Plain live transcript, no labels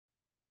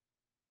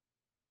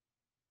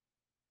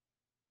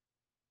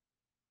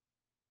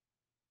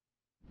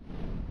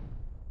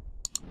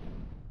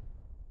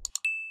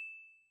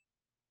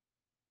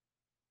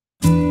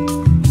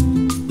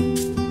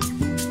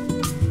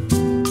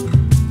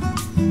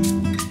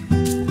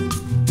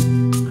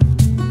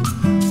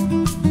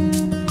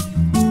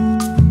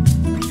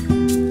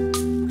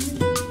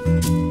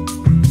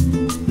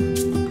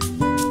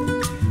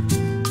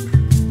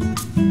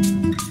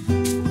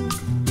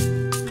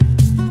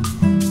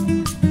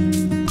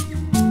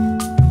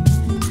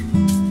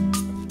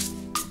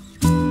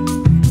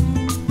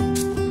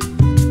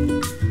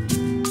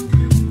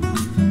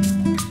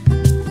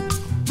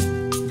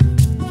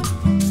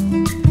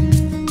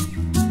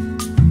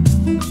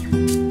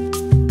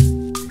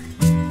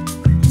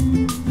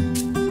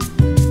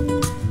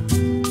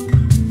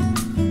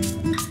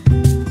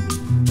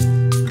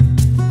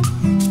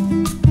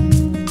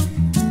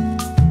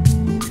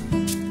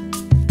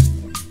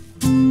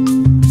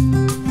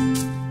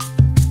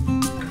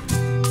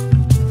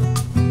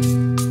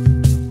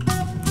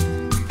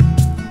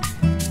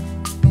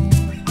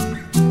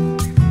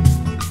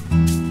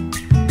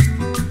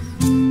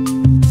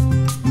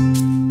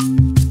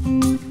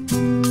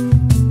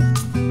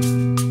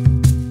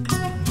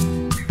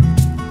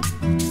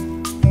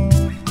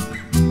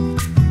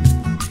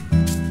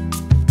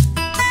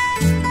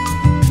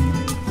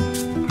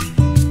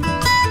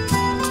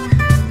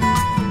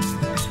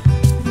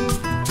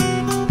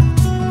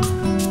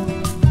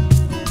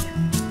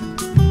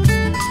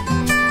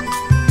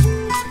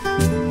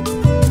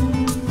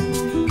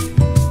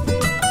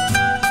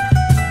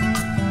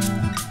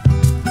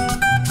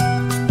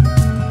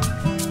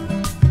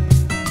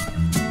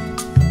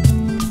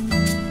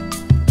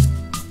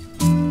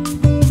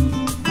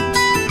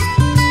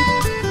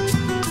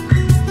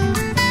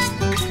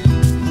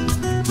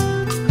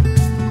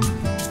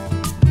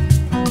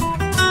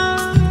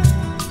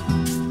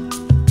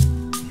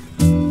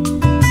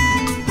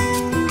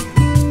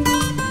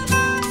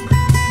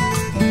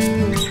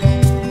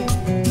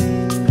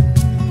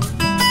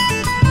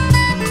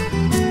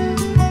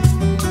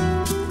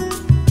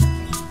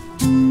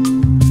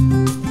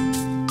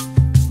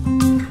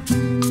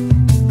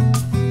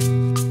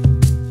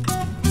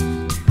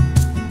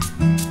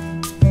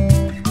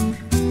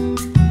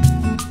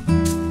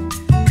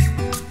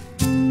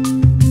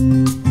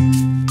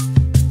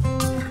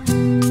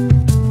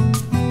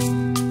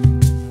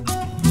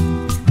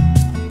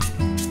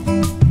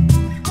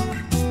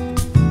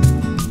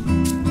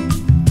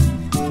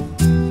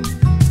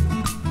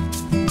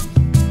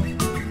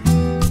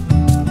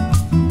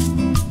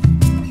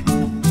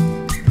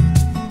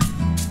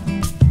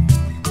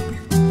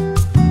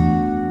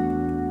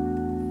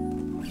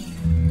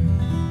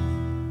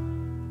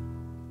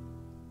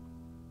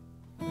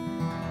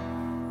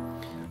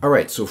All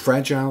right, so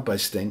Fragile by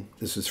Sting.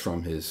 This is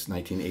from his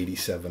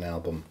 1987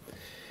 album,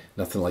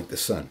 Nothing Like the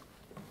Sun.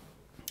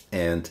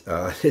 And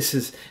this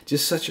is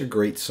just such a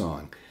great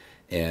song.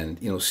 And,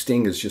 you know,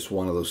 Sting is just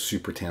one of those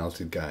super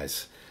talented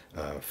guys.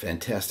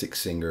 Fantastic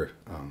singer,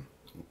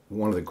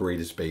 one of the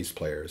greatest bass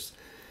players,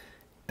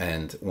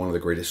 and one of the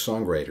greatest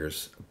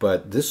songwriters.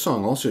 But this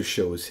song also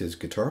shows his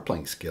guitar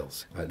playing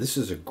skills. This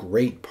is a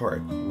great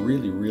part,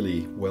 really,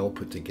 really well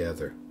put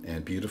together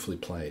and beautifully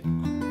played.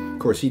 Of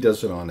course, he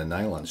does it on a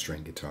nylon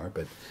string guitar,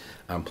 but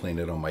I'm playing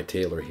it on my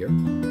Taylor here.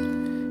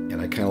 And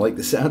I kind of like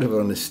the sound of it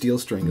on the steel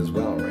string as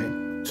well,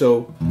 right?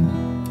 So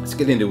let's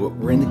get into it.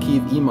 We're in the key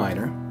of E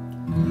minor,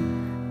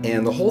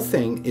 and the whole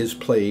thing is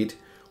played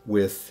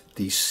with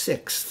the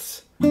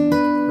sixths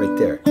right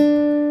there.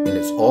 And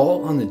it's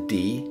all on the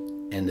D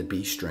and the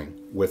B string,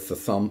 with the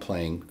thumb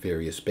playing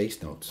various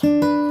bass notes.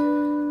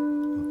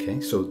 Okay,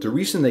 so the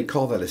reason they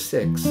call that a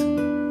six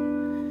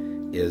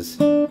is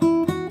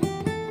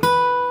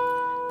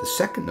the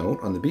second note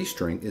on the B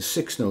string is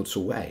 6 notes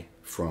away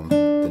from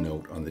the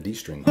note on the D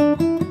string. 1,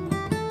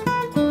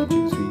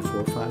 2, 3,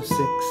 4, 5,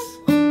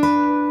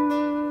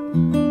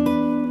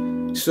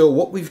 6. So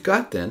what we've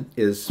got then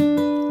is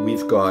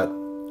we've got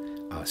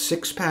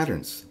 6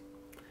 patterns,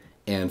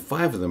 and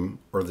 5 of them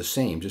are the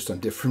same, just on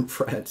different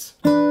frets.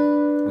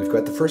 We've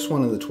got the first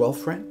one on the 12th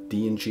fret,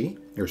 D and G,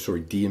 or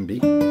sorry, D and B,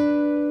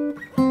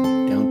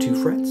 down 2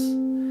 frets.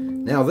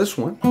 Now this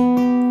one,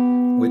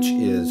 which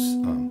is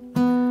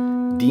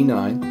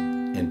D9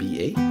 and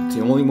B8, it's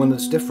the only one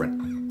that's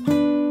different.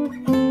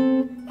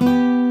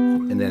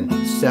 And then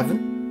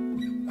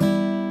 7,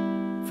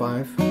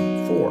 5,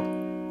 4.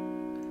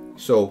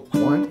 So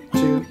 1,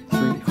 2,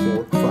 3,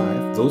 4,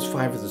 5. Those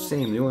 5 are the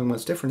same. The only one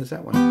that's different is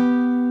that one.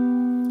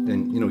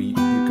 And you know, you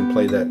can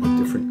play that with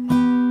different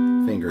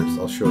fingers.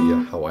 I'll show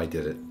you how I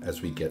did it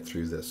as we get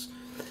through this.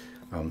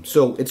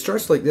 So it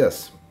starts like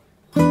this.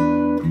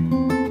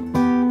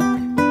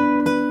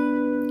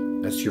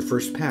 That's your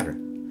first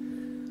pattern.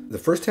 The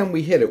first time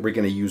we hit it, we're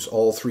going to use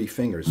all 3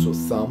 fingers. So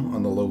thumb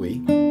on the low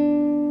E,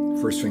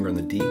 first finger on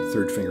the D,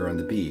 third finger on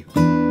the B.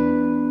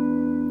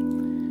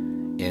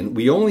 And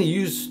we only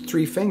use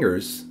 3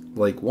 fingers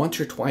like once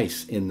or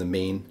twice in the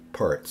main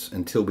parts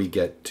until we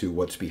get to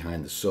what's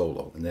behind the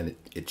solo. And then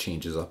it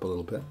changes up a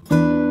little bit.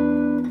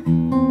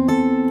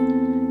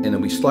 And then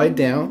we slide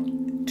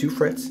down 2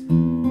 frets.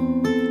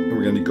 And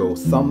we're going to go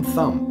thumb,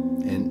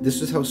 thumb. And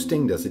this is how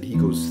Sting does it. He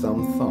goes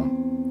thumb, thumb.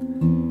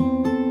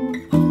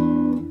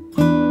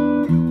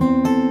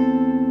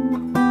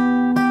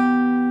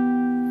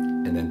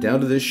 And then down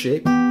to this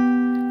shape.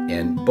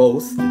 And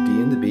both the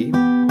D and the B.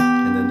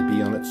 And then the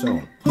B on its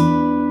own.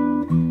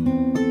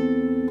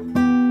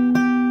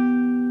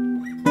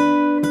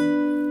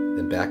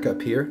 Then back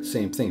up here.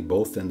 Same thing.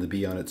 Both and the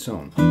B on its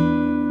own.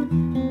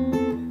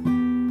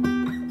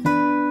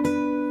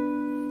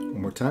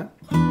 One more time.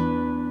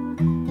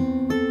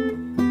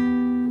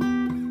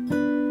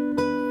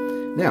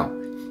 Now,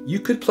 you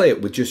could play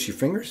it with just your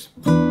fingers,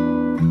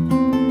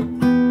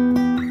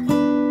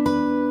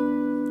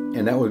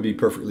 and that would be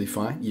perfectly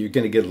fine. You're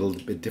going to get a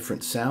little bit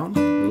different sound, a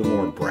little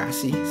more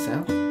brassy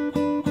sound.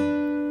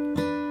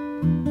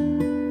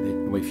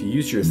 If you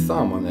use your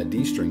thumb on that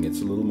D string,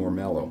 it's a little more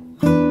mellow.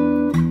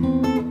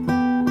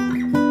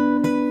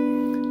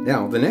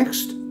 Now, the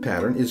next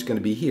pattern is going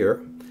to be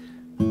here.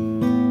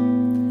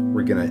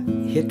 We're going to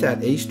hit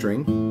that A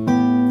string,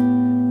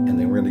 and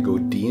then we're going to go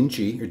D and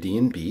G, or D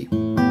and B.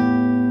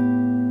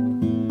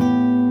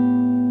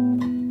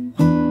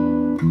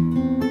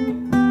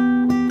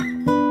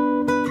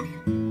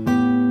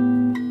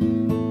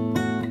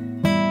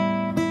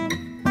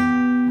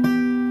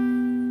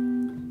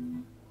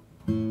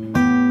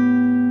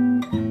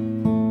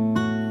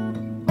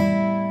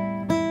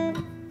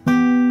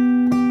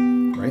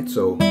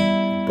 So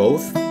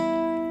both,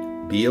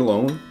 B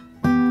alone,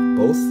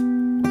 both,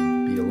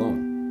 B alone.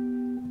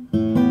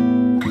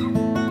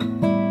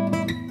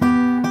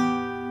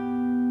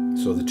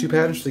 So the 2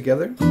 patterns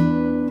together.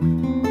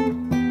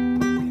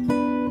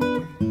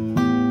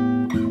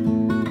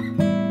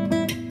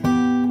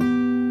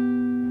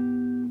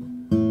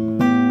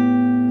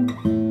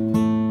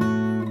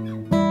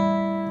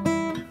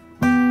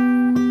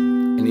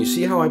 And you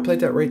see how I played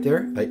that right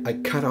there? I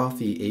cut off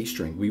the A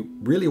string. We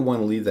really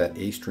want to leave that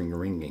A string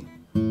ringing.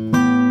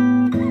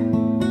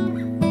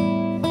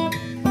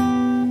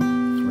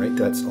 Right?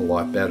 That's a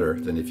lot better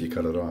than if you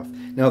cut it off.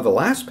 Now the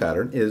last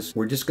pattern is,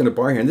 we're just going to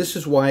bar here. And this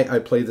is why I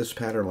play this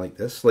pattern like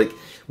this. Like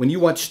when you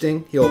watch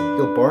Sting,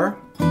 he'll bar.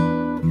 You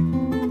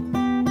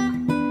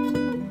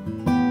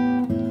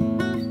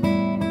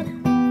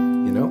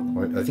know?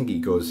 I think he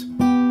goes like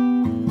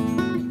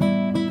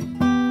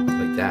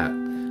that.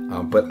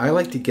 But I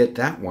like to get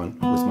that one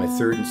with my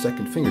 3rd and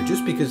 2nd finger,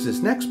 just because this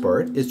next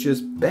part is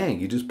just bang.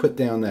 You just put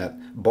down that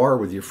bar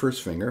with your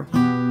 1st finger,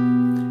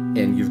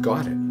 and you've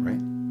got it, right?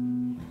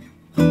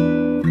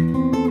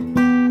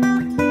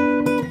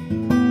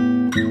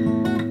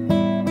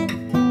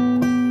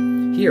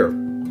 Here,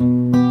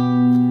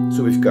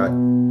 so we've got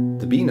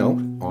the B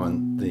note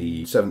on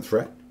the 7th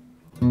fret.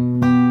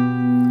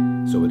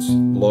 So it's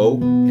low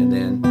and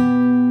then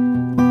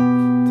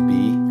the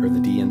B, or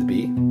the D and the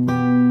B.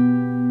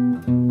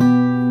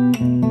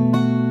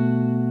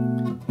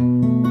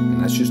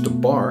 And that's just a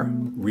bar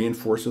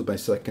reinforced with my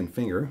second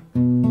finger.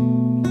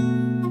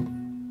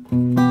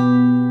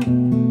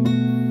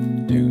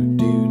 Do,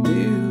 do,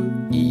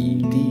 do,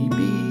 E, D, B.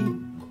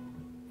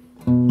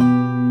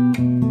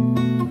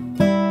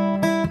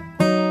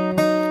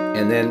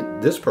 And then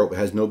this part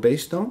has no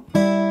bass note.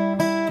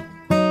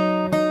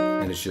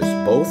 And it's just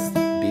both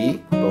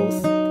B,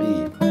 both B.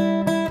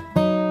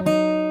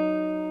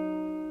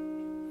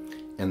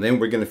 And then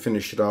we're going to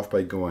finish it off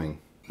by going.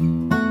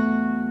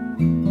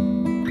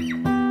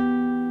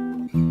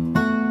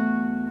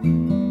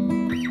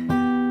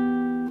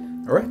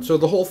 All right, so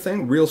the whole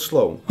thing real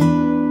slow.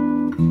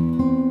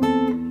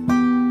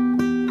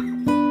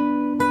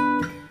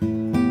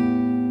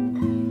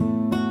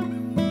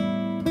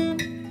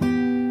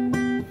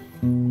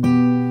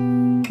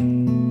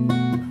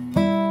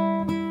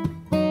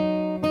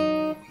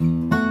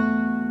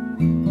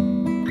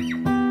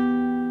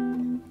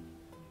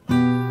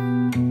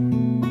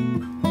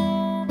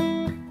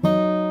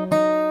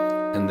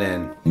 And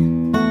then,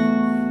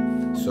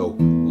 so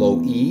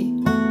low E,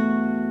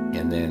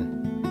 and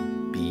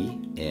then B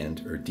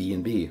and, or D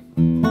and B.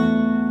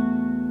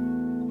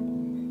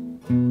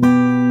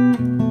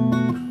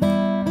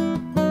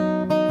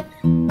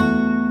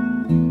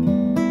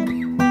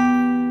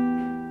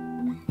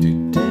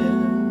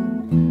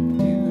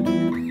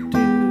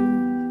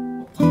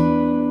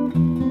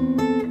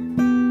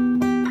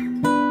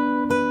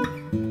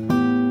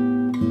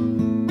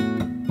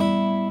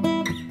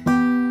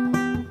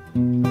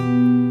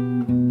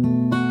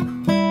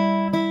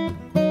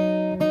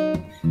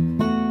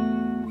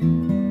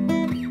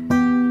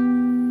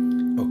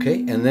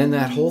 Okay, and then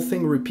that whole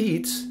thing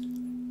repeats,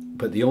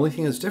 but the only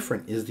thing that's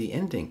different is the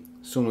ending.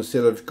 So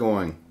instead of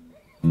going,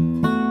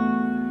 we're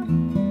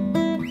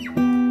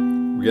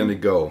going to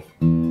go.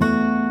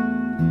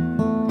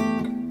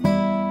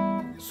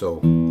 So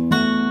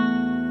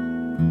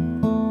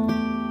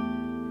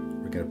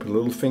we're going to put a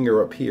little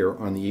finger up here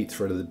on the 8th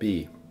fret of the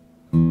B.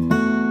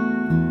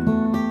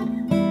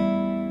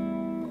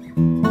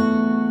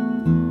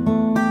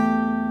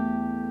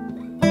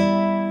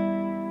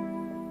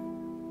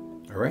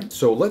 Alright,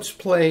 so let's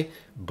play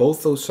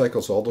both those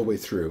cycles all the way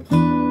through.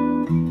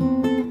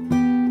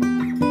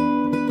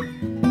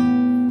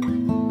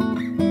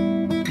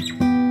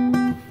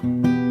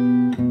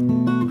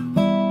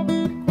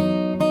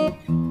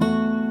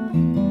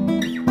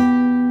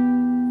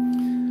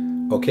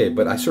 Okay,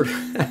 but I sort of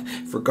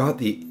forgot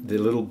the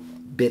little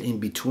bit in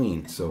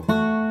between, so.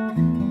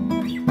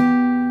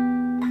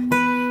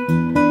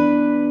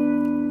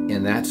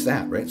 And that's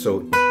that, right?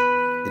 So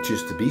it's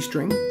just the B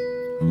string,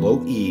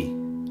 low E,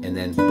 and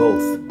then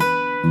both.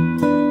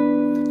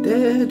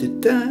 Da, da,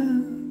 da.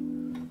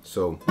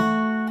 So.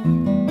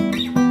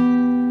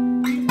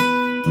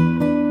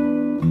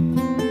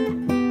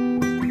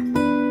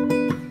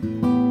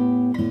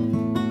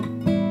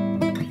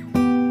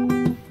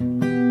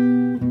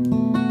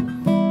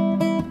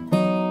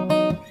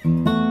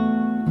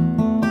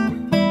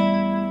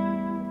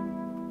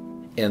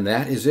 And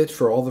that is it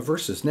for all the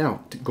verses.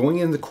 Now, going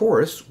in the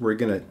chorus, we're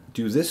going to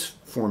do this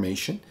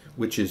formation,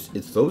 which is,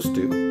 it's those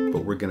two,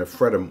 but we're going to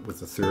fret them with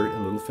the 3rd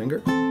and little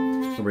finger.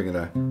 And we're going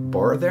to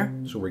bar there,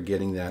 so we're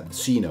getting that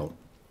C note.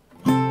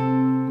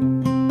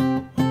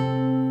 And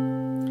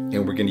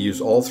we're going to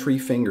use all 3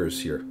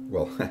 fingers here.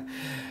 Well,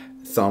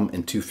 thumb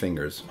and 2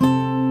 fingers.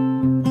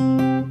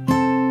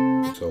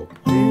 So,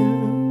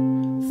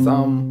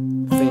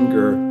 thumb,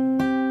 finger,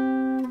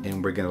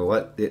 and we're going to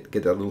let it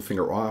get that little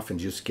finger off and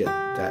just get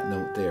that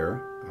note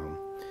there,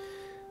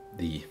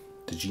 the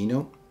G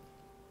note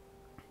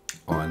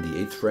on the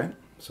 8th fret.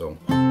 So,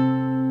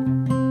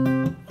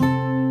 and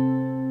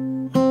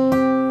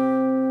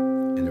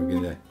then we're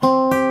going to,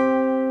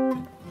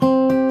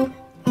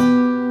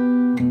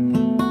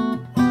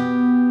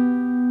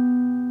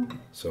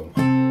 so,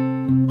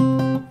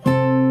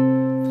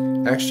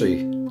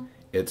 actually,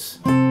 it's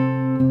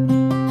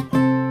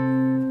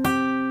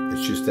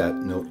just that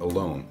note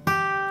alone.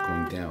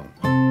 Going down.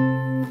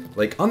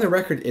 Like on the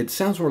record, it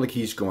sounds more like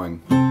he's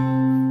going.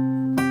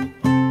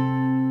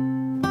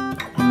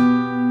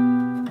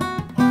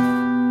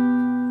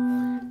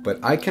 But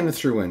I kind of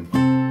threw in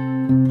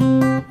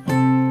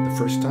the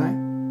first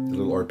time, the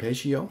little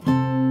arpeggio.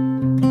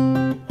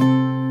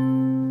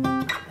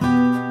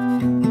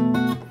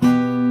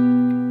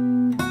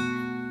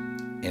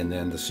 And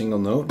then the single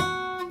note,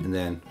 and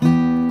then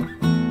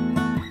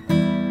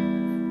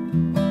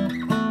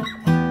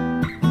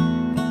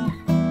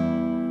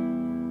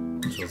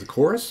the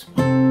chorus.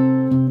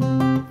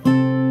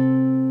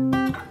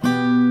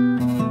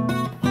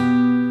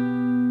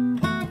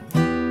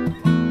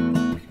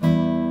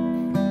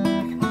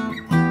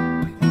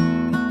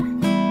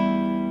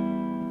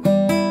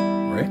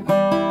 Right?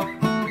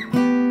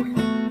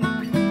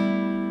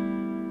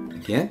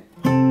 Again.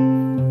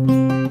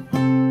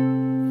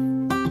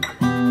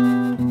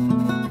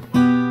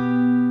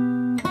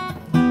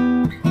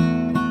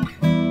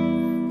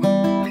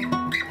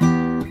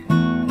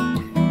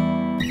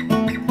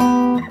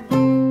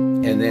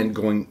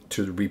 going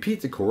to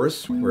repeat the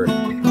chorus, we're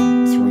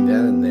throwing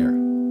that in there.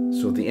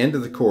 So the end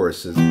of the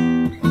chorus is...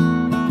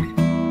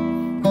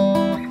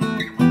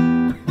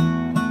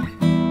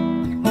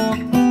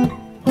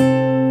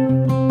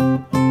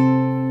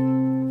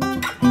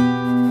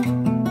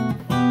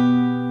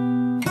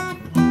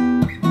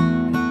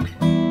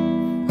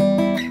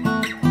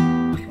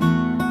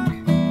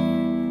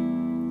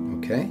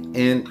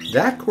 And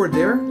that chord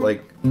there,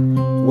 like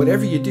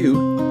whatever you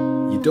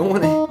do, you don't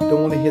want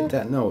to hit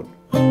that note,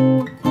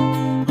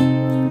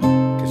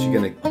 because you're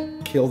gonna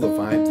kill the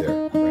vibe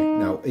there. Right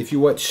now, if you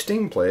watch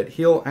Sting play it,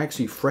 he'll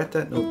actually fret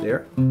that note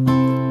there.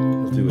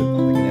 He'll do it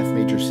like an F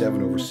major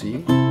 7 over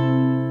C,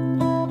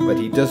 but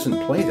he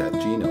doesn't play that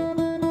G note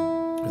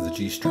or the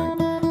G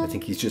string. I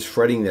think he's just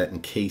fretting that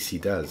in case he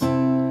does,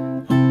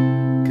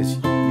 because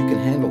you can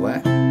handle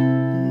that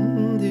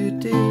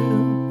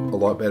a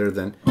lot better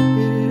than.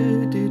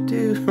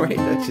 Right,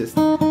 that's just,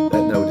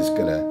 that note is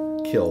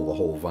gonna kill the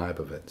whole vibe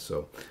of it.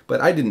 So,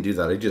 but I didn't do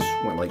that. I just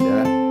went like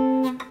that.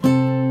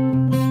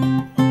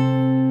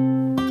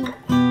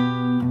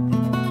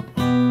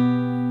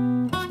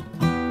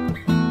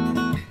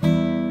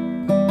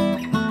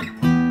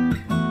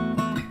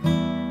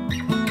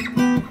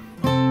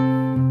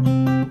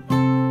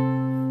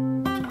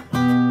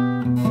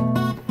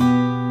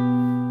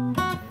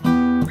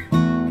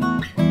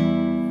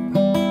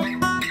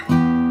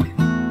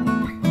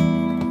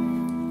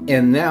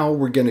 And now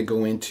we're going to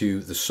go into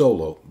the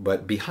solo,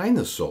 but behind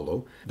the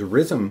solo, the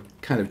rhythm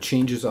kind of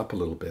changes up a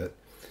little bit.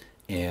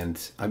 And,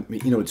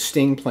 it's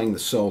Sting playing the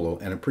solo,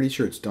 and I'm pretty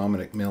sure it's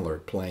Dominic Miller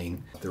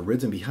playing the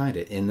rhythm behind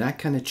it, and that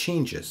kind of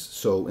changes.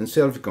 So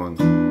instead of going,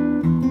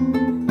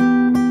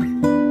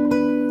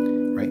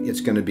 right, it's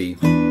going to be,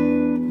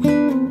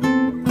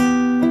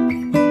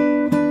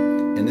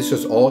 and this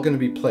is all going to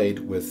be played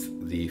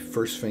with the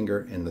first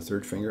finger and the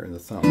third finger and the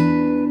thumb.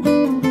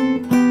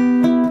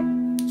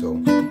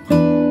 So.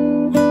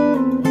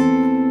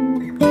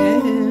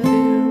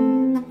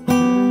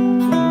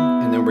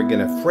 We're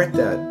going to fret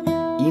that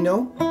E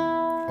note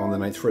on the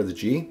 9th fret of the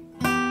G.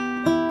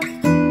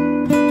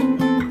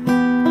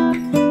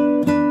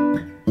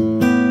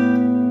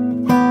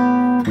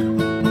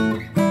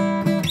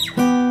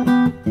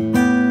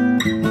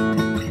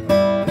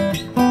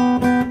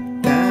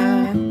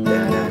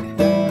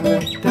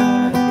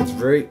 It's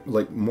very,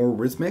 like, more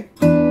rhythmic.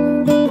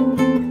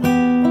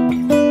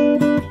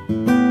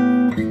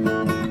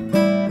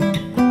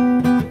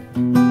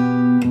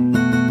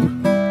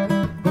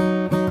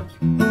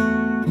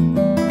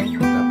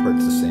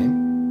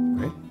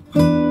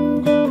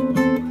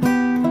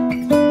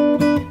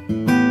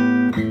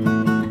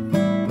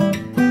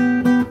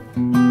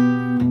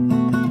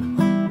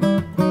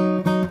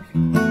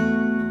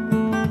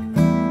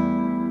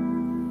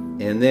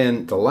 And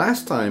then the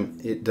last time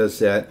it does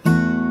that,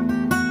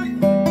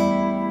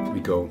 we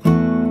go.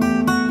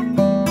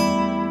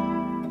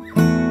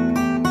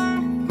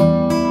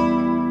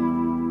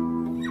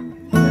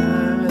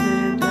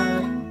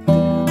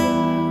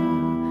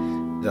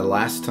 The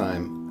last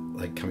time,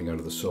 like coming out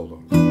of the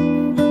solo.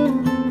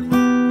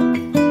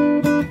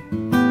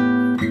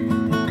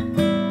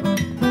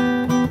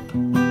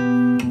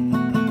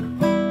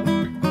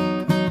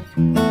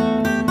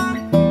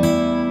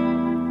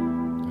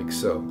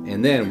 So,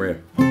 and then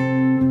we're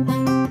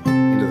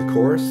into the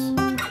chorus.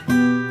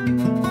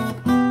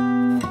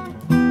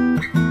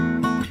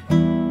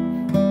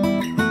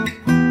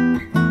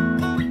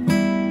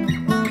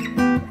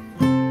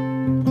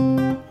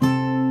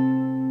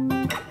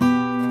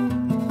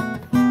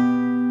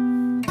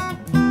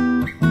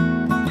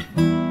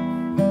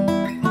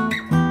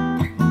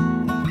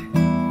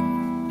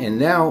 And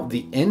now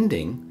the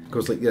ending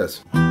goes like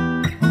this.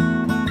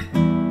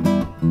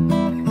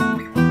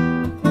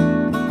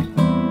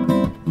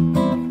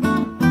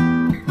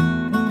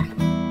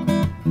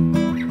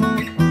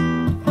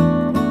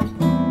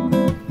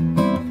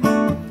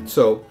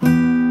 So, a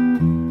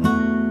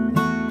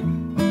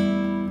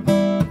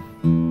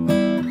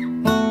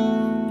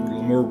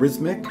little more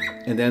rhythmic,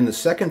 and then the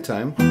second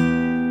time,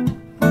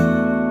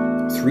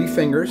 3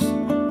 fingers,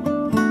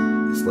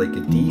 it's like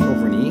a D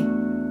over an E,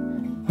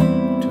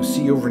 to a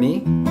C over an E,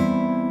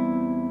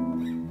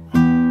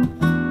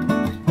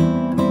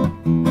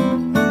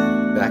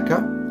 back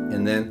up,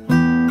 and then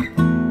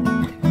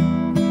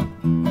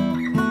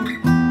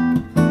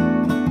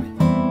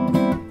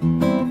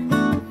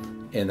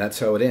and that's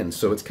how it ends.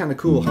 So it's kind of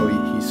cool how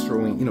he's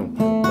throwing, the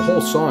whole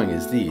song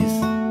is these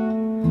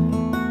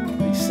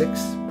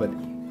 6, but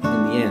in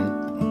the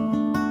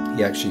end,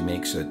 he actually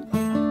makes it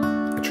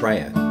a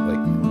triad, like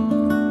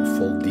a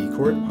full D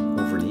chord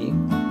over an E,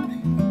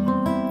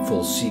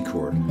 full C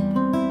chord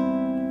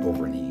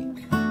over an E.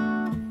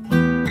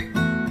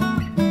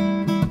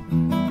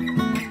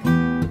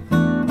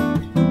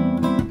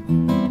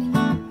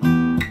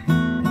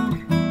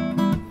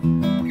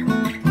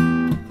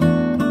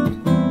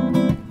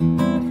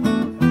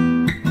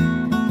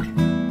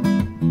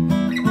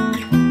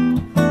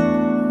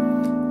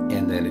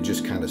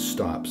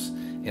 Stops,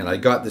 And I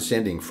got this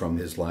ending from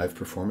his live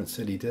performance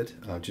that he did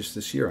just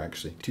this year,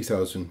 actually,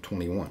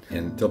 2021.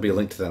 And there'll be a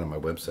link to that on my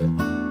website.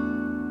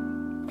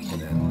 And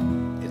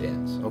then it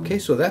ends. Okay,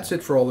 so that's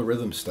it for all the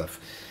rhythm stuff.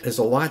 There's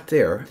a lot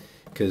there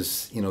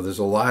because, you know, there's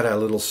a lot of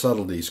little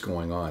subtleties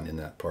going on in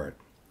that part.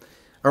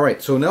 All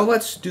right, so now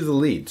let's do the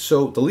lead.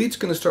 So the lead's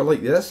going to start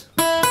like this.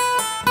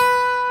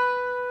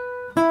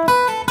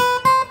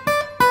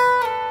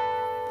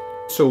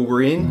 So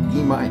we're in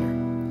E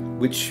minor,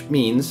 which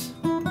means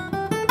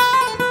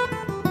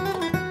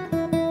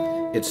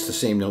it's the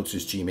same notes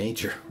as G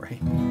major, right?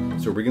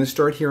 So we're going to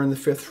start here on the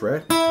 5th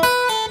fret,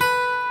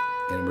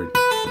 and we're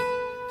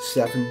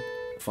 7,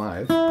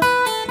 5 of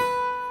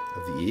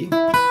the E.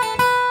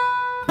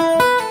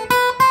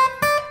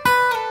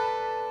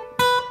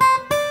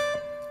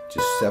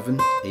 Just 7,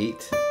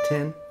 8,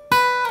 10,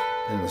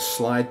 and a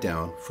slide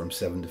down from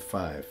 7 to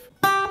 5.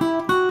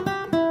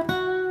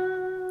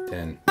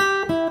 Then,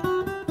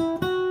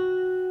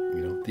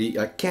 you know,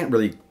 I can't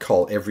really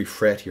call every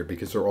fret here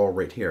because they're all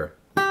right here.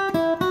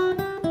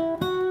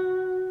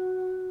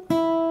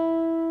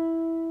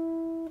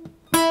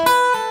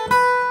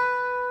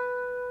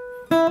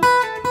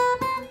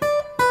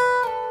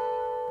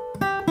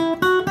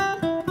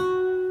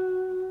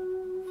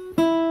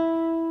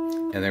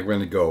 And then we're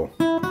going to go.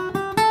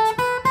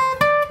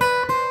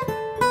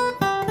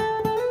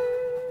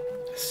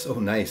 So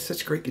nice,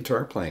 such great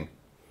guitar playing.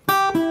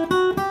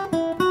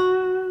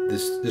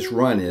 This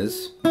run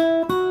is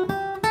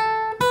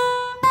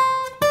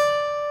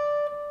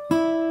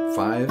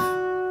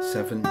 5,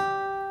 7,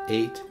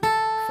 8,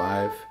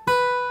 5,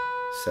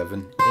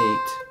 7,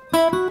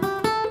 8.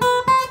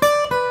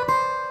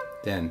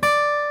 Then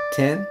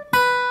 10,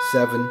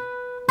 7,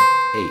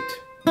 8.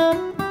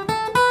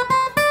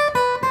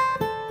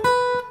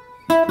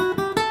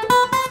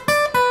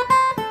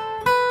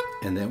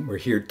 And then we're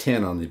here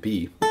 10 on the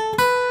B,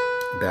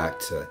 back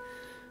to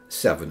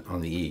 7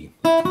 on the E.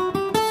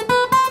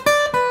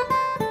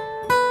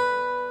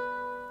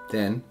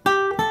 Then,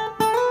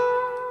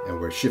 and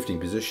we're shifting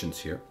positions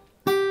here.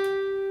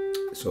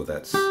 So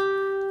that's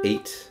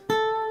 8,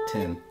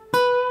 10,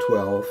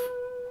 12,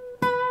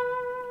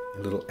 a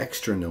little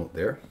extra note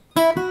there.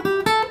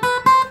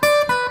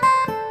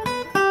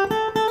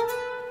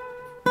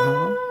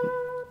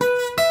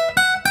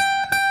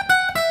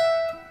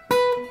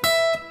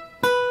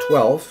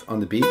 12 on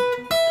the B,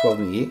 12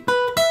 on the E,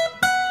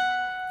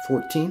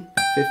 14,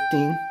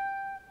 15,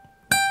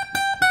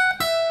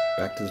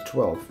 back to the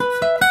 12.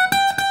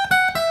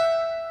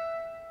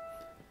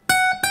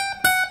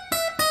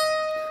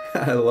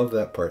 I love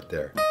that part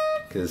there,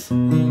 because it's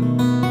like on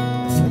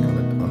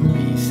the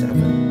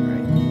B7,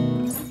 right?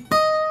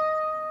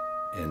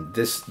 And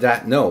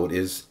that note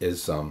is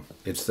it's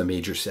the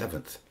major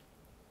 7th.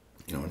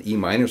 You know, an E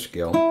minor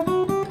scale,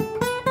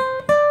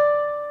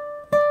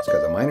 it's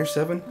got the minor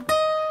 7,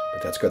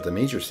 but that's got the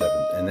major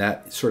 7th, and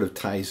that sort of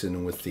ties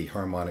in with the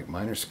harmonic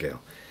minor scale,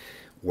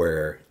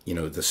 where, you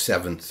know, the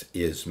 7th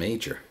is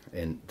major,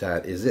 and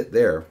that is it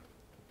there.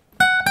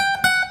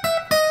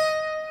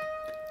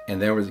 And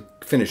then we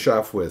finish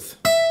off with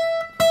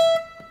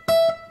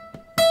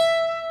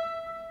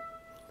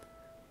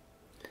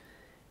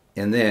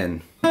and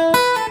then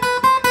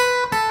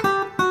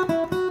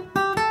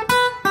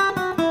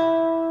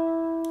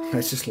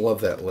I just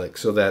love that lick.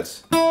 So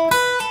that's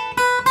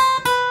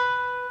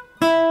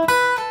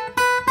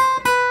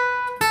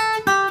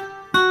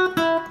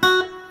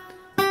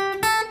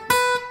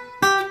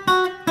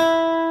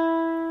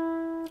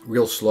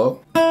real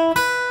slow.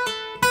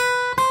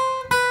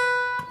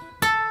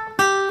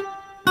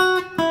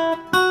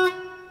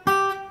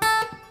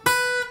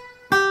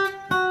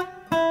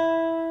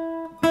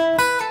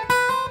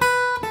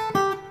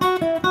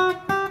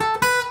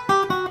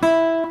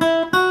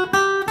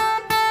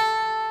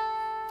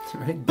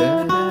 Right?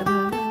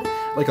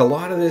 Like a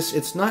lot of this,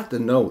 it's not the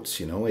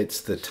notes, you know,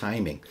 it's the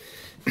timing.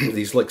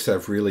 These licks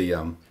have really,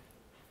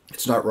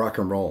 it's not rock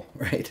and roll,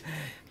 right?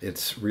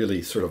 It's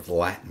really sort of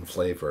Latin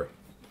flavor.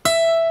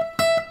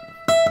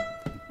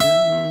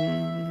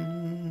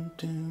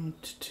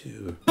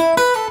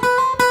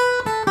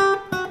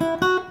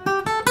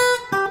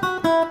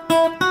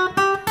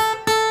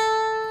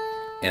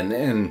 And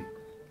then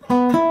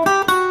it's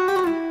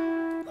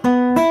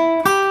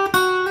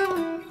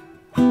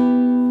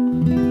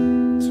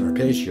an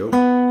arpeggio,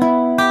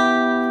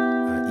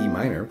 E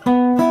minor,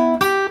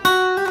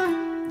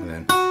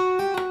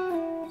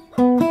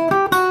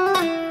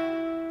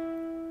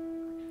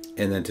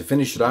 and then to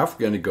finish it off,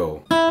 we're going to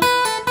go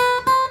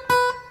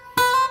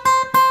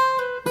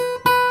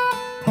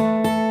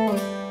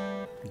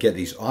get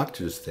these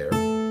octaves there,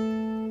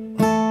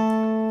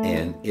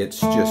 and it's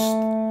just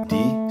D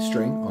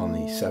string on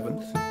the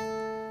 7th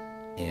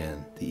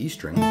and the E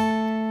string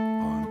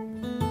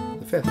on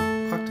the 5th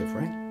octave,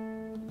 right?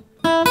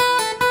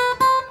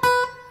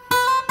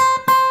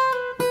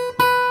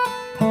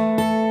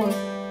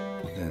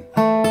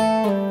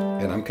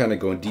 And I'm kind of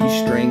going D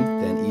string,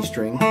 then E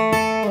string,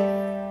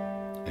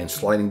 and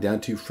sliding down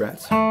 2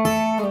 frets,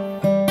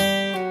 and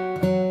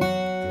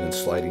then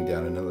sliding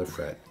down another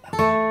fret.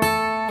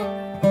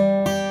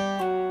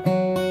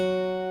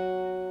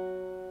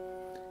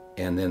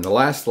 And then the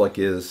last lick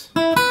is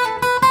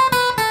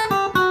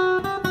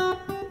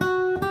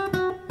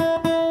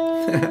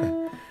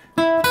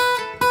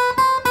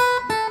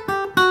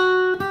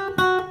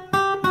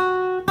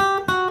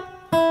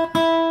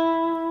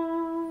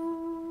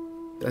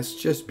that's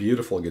just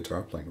beautiful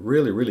guitar playing.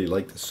 Really, really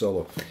like the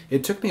solo.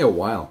 It took me a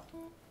while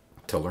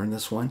to learn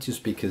this one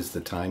just because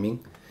the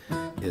timing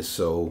is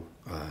so,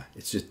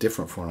 it's just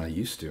different from what I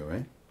used to,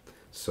 right?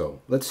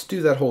 So let's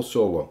do that whole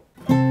solo.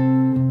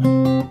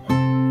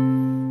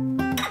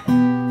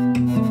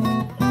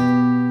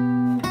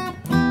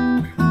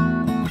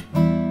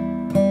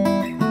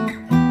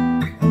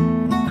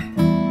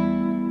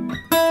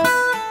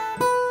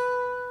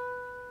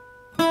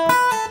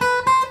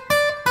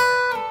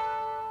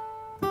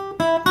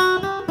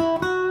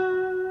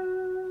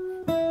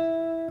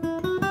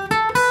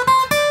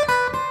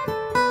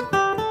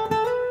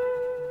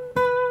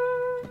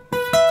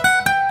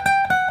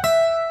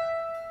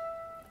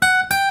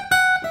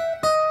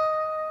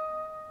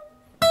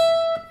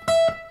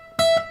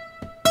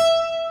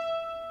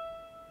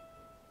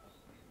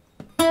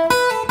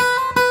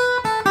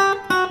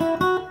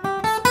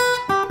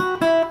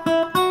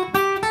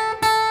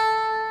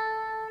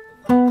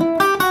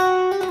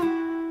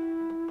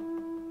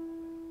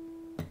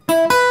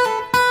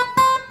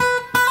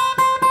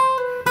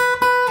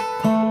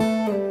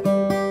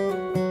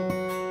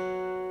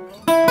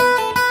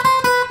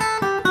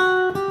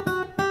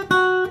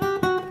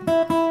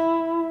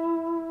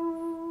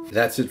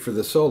 That's it for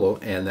the solo,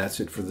 and that's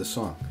it for the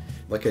song.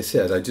 Like I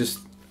said, I just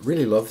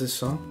really love this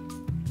song,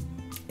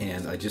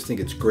 and I just think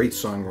it's great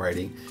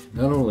songwriting,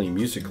 not only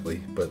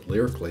musically, but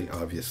lyrically,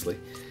 obviously,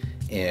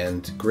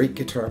 and great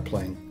guitar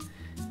playing.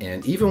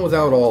 And even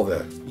without all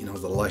the, you know,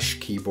 the lush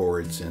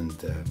keyboards and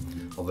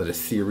all that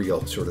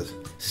ethereal sort of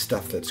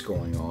stuff that's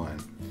going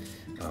on,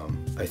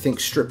 I think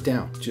stripped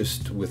down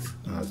just with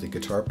the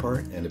guitar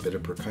part and a bit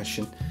of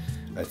percussion,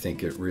 I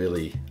think it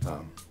really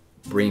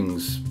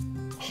brings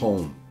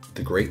home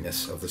the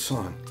greatness of the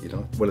song. You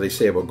know, what do they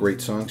say about great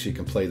songs? You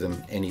can play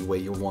them any way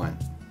you want.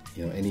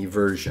 You know, any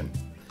version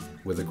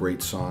with a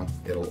great song,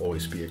 it'll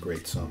always be a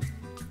great song.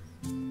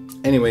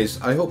 Anyways,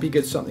 I hope you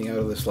get something out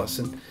of this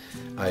lesson.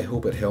 I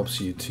hope it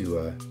helps you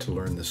to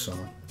learn this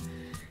song,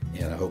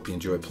 and I hope you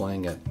enjoy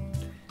playing it.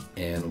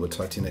 And we'll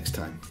talk to you next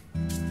time.